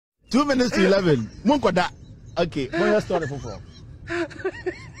2 minutes to 11. Munkoda. Okay, what story for?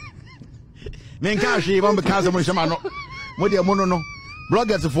 Men can't she won't because of Shamano. What your mono no.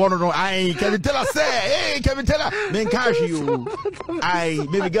 Bloggers for no. I can tell us say, hey, can we tell her? Men can't you? I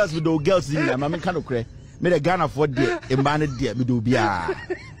maybe girls with those girls in them. I'm kind of cray. Made a Ghanafuo dear, a banded dear, me do be a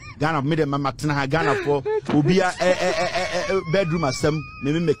Ghana made a Mamatana Ghanafuo, who be a bedroom as some,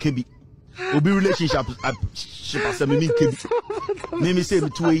 maybe make kibi. Will be relationship as some mean kibi. Maybe say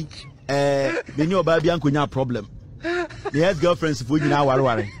between the new baby uncle no problem. The ex girlfriends for you now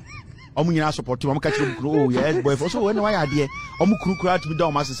are Omuna support to catch you grow, yes, boy, for so when I idea, Omukru to be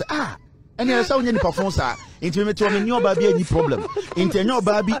done, master say, ah. And there's so many performance intimate to me, no baby, any problem. Into no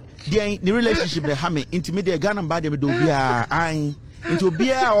baby, the relationship they have me, intimate Ghana body with Obia, I into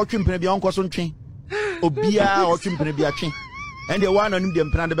beer or chimping beyond Cosson train, Obia or chimping be a chain. And the one on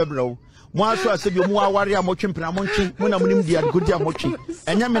them plan the bebro. Once I said you more warrior, more chimping, I'm watching, when I'm in the good jam watching.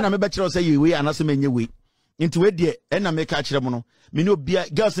 And young men, I'm a bachelor say you way and as a man you way. Into it, dear, and I make catch them on. Me no beer,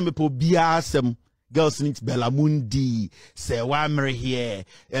 girls in me po beer some. Girls need Bella Mundi, say Wammer here,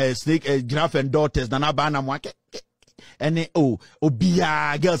 snake, giraffe and daughters, Nana Bana Mwake. And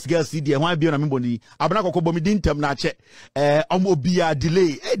Obia, girls, see dear, why be on a membony? Abanaco Bomi dintum nache, Obia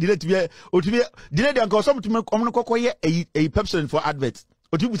delay, delay to be, delay the uncle, some to make a pepsin for adverts.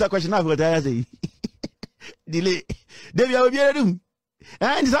 Or to put a question of what I say. Delay. There will be a room.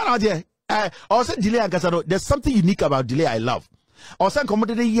 And it's not there. Also, delay, Agasano, there's something unique about delay I love. Also,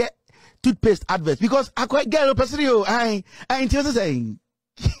 commodity yet. Toothpaste adverts because I quite get a person. I ain't just saying.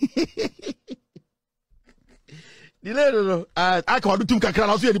 I can't do two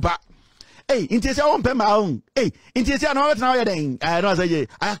cacran. Hey, in case I won't pay my own. Hey, in case I know what now you're doing. I don't say,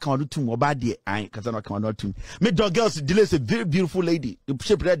 I can't do two more bad day. I because I cannot do. Me dog girls delay is a very beautiful lady. The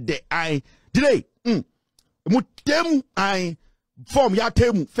shape that day. I delay. Mutem. I form ya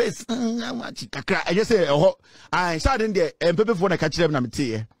temu face. I just say, oh, I started there and people for the catch them. I'm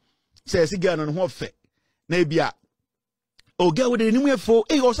here. Says again on what fe Nabia. Oh, girl with the new for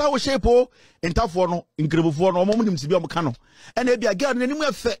a or sour shape and tough for no incredible for no moment to be on Cano. And maybe a girl in the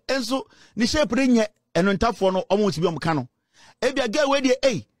new fe and so the shape ring yet and on tough for no almost to be on Cano. Maybe a girl with the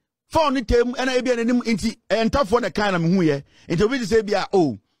a found it and I be an inti and tough for the kind of who into which say be a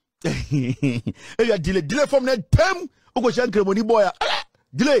oh. Delay from the term Okoshank money boy.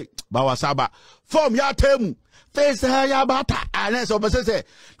 Delay Bawasaba from ya term. Face ya bata and so but say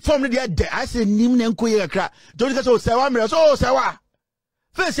from the dead I say nim nenko ye kra don't get so sewa me so sewa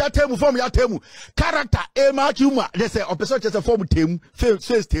face ya temu from ya temu character e ma chuma they say opeso just a form temu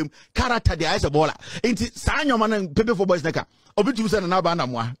face temu character the ice baller inti sanyo man pepe for boys neka obitu say na ba na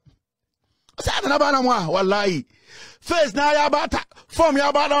mo say na ba na mo wallahi face na ya bata from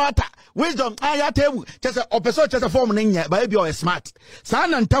ya bata wisdom ya temu just a opeso just a form nya ba be you smart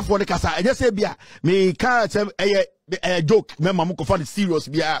sana ntafo ne kasa e just say bia me ka a joke me mama ko find serious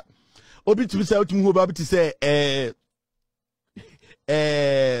bia obitu say otum ho ba bi say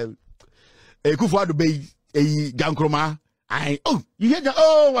Ghanafuo do be Gankroma I oh you hear that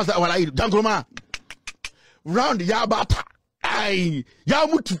oh what's that what I Gankroma round ya bata ai ya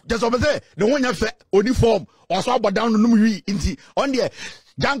mutu just over there the one ya fe oni form or so about down no wi inti on there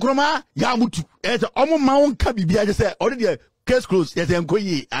Gankroma ya mutu et omo ma won ka bibia je say already the case closed yes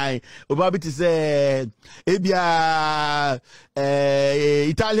enkoyi ai oba bit say ebia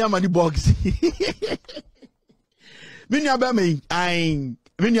Italian money box Minya Bemi,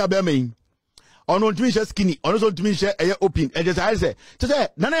 Minya Bemi. On one to me skinny, on also to me share a open. And just I say, to say,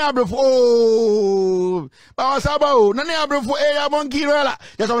 Nana Abro, oh, Bawasabo, Nana Abro for a monkey rella.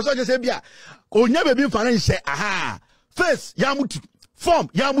 Just also just say, yeah, oh, never been financial. Aha, first, Yamutu, form,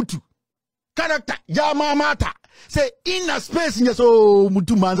 Yamutu, character, Yamamata. Say, in a space in your so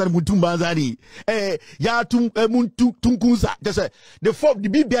Mutumbanzani, Yatum, Muntu, Tunkusa. Just say, the form, the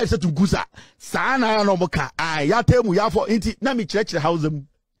BBI said Tunkusa. Sana no moka. I Yatemu Yafo inti, Nami church the house.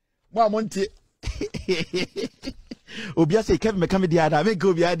 Monte. Obia say, Kevin McCammy the other, make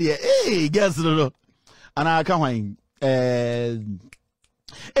go be idea. Hey, guess no. And I can't and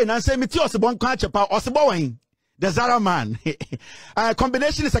I say, Metios, one catch up, or Saboing, the Zara man.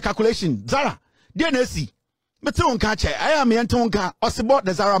 Combination is a calculation. Zara, DNSC. But don't catch it. I am Antonka or support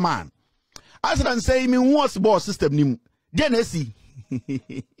the Zara man. I said, and say, me what's boss system nim. DNSC.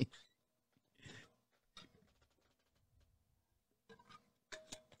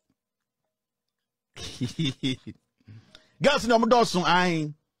 Girls no Dawson,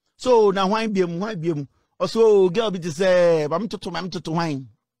 I so now wine be him. Also, girl be to say, I'm to wine.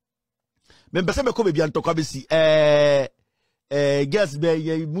 Member Sebe Kobe be Antokabisi, girls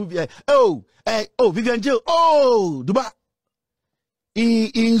be movie. Oh, Vivian Jill. Oh, Duba.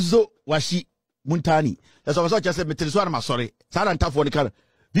 Inzo washi muntani. That's what I just said. Meteliswana masore. Sada ntafo ni kara.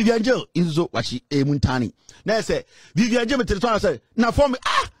 Vivian Jill inzo washi muntani. Na say Vivian Jill meteliswana say na form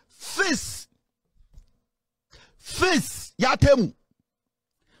face ya temu.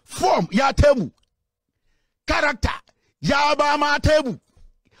 Form ya temu. Character ya ba ma temu.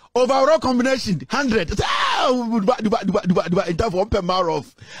 Overall combination 100. Duba in terms of pemar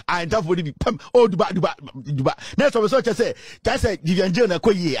of in terms of the pem duba. Next of so say just say Vivian Jill na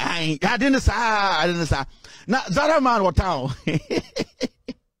koyi I didn't sa na Zara man what town.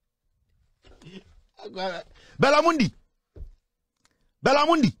 Belamundi.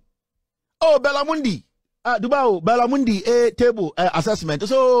 Oh, Belamundi. Duba Belamundi table assessment.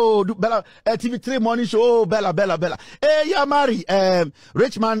 So Bella TV3 morning show Bella. Yeah, Mary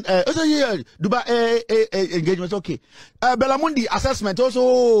Richmond also here Duba engagement okay. Belamundi assessment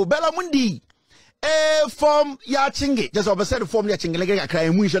also Belamundi form ya chinge just over said form ya chinge like cry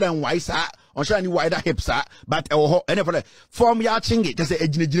mu should and wise on should any wider hips but any form ya chinge just say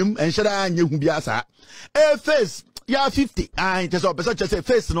ejinejinum and should anya hu biasa face ya 50 and just up such as a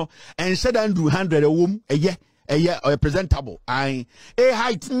face no and said and do 100 a womb a year or presentable I a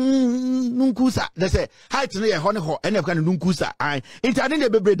height nunkusa they say height no honey ho and of kind of nunkusa I it I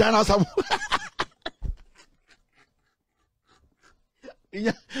didn't be down some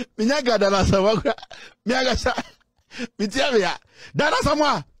minyaga dana sama miyaga sa mitia dana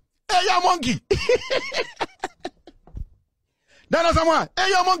sama ya monkey dana sama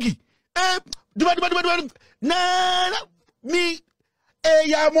ya monkey duba na me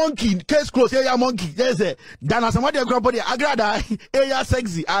ya monkey case close ya monkey there's a dana sama de grandpa de agrada ya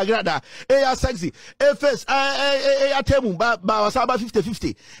sexy agrada ya sexy face ya temu ba wasaba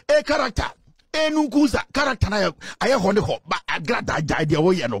 50-50 character nunkusa character na aye honde ho ba agrada jai de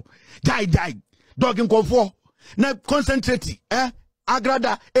wo ye no jai dog nkonfo na concentrate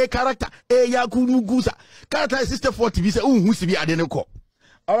agrada character ya kununkusa character is 40 bi say unhu si bi ade ne ko.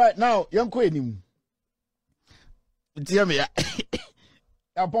 All right, now yanko enim tell me ya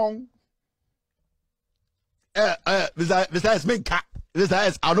upon besides me cat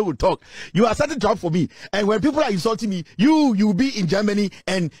besides I know we talk you are starting to talk for me and when people are insulting me you be in Germany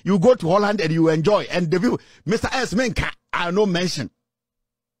and you go to Holland and you enjoy and the people Mr. S men cat I no mention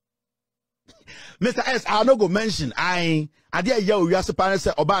Mr. S I no go mention I dear yo you are supposed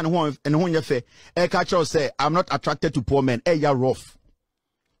say oba and ho yefe catch say I'm not attracted to poor men ya rough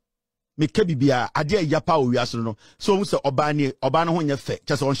me kebi bia ade yapa owiaso no so say oba no ho yefe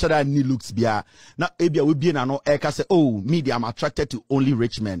just on shada ni looks bia na ebia we bia na no ka say oh me I'm attracted to only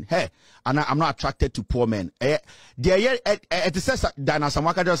rich men hey and I'm not attracted to poor men there it says Dana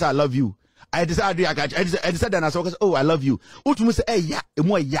Samwaka just I love you I decided Dana Samwaka oh I love you utumu say ya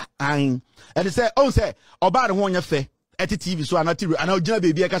emu ya and it say oh say oba no ho yefe TV so anati and I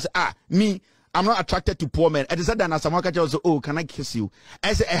baby I say me I'm not attracted to poor men. I said that Samwaka just oh can I kiss you?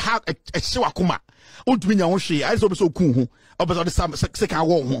 I say I have a shiwakuma. Untumi nya hwe. I so cool. Obeso the second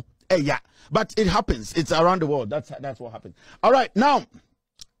war yeah. But it happens. It's around the world. That's what happens. All right, now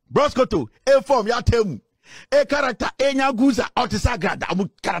Broscoto, a form ya temu. A character enya guza otisagrada amu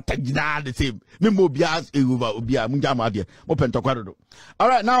character gina the same. Mimo bias ubia munjama dia. Mo pentokwado. All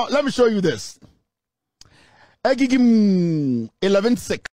right, now let me show you this. I give him 11-6.